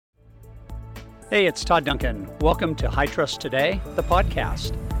Hey, it's Todd Duncan. Welcome to High Trust Today, the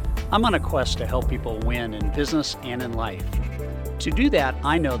podcast. I'm on a quest to help people win in business and in life. To do that,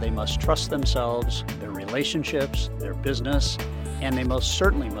 I know they must trust themselves, their relationships, their business, and they most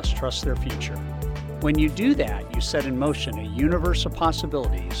certainly must trust their future. When you do that, you set in motion a universe of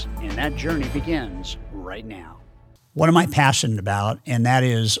possibilities, and that journey begins right now. What am I passionate about? And that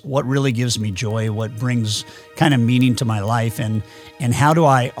is what really gives me joy, what brings kind of meaning to my life, and how do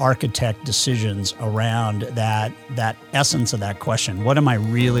I architect decisions around that essence of that question? What am I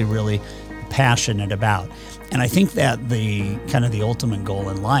really passionate about? And I think that the kind of the ultimate goal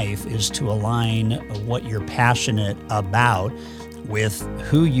in life is to align what you're passionate about with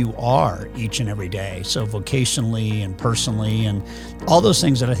who you are each and every day. So vocationally and personally, and all those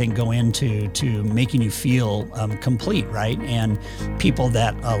things that I think go into making you feel complete, right? And people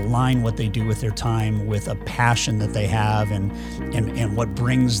that align what they do with their time with a passion that they have and what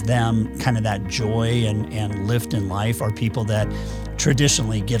brings them kind of that joy and lift in life are people that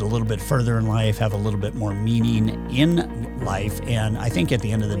traditionally get a little bit further in life, have a little bit more meaning in life, and I think at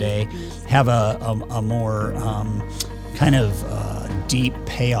the end of the day have a more kind of deep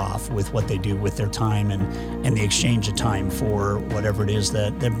payoff with what they do with their time and the exchange of time for whatever it is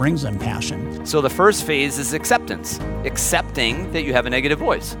that brings them passion. So the first phase is acceptance, accepting that you have a negative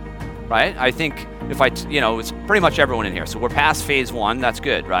voice, right? I think it's pretty much everyone in here. So we're past phase one, that's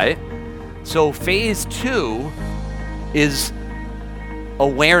good, right? So phase two is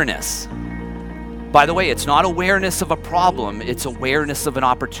awareness. By the way, it's not awareness of a problem, it's awareness of an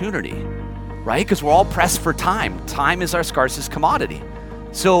opportunity. Right? Because we're all pressed for time. Time is our scarcest commodity.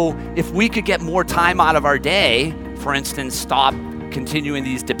 So if we could get more time out of our day, for instance, stop continuing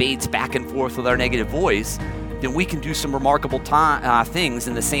these debates back and forth with our negative voice, then we can do some remarkable things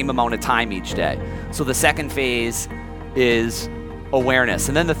in the same amount of time each day. So the second phase is awareness.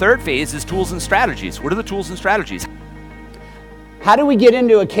 And then the third phase is tools and strategies. What are the tools and strategies? How do we get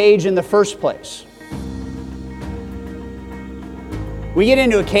into a cage in the first place? We get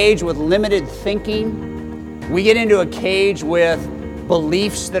into a cage with limited thinking. We get into a cage with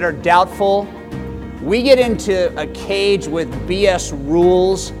beliefs that are doubtful. We get into a cage with BS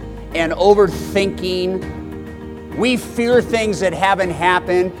rules and overthinking. We fear things that haven't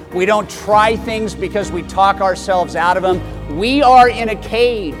happened. We don't try things because we talk ourselves out of them. We are in a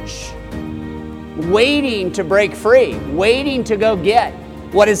cage, waiting to break free, waiting to go get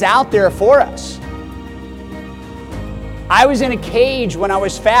what is out there for us. I was in a cage when I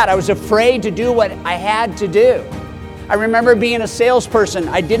was fat. I was afraid to do what I had to do. I remember being a salesperson.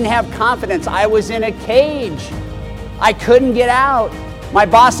 I didn't have confidence. I was in a cage. I couldn't get out. My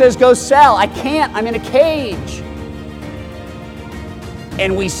boss says, go sell. I can't. I'm in a cage.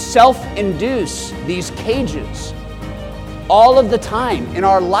 And we self-induce these cages all of the time in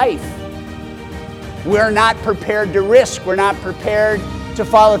our life. We're not prepared to risk. We're not prepared to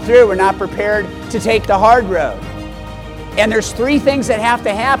follow through. We're not prepared to take the hard road. And there's three things that have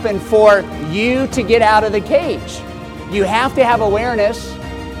to happen for you to get out of the cage. You have to have awareness.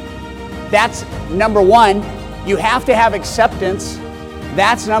 That's number one. You have to have acceptance.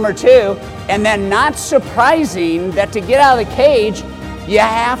 That's number two. And then, not surprising that to get out of the cage, you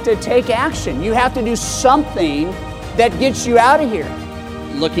have to take action. You have to do something that gets you out of here.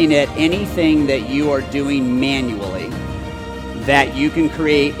 Looking at anything that you are doing manually that you can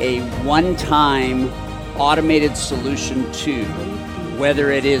create a one-time automated solution to,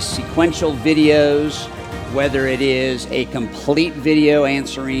 whether it is sequential videos, whether it is a complete video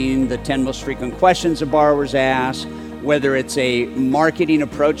answering the 10 most frequent questions a borrowers ask, whether it's a marketing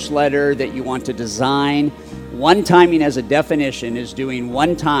approach letter that you want to design. One-timing as a definition is doing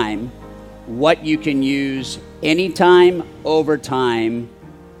one time what you can use anytime, over time,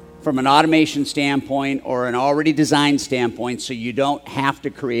 from an automation standpoint or an already designed standpoint, so you don't have to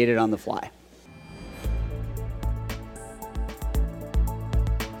create it on the fly.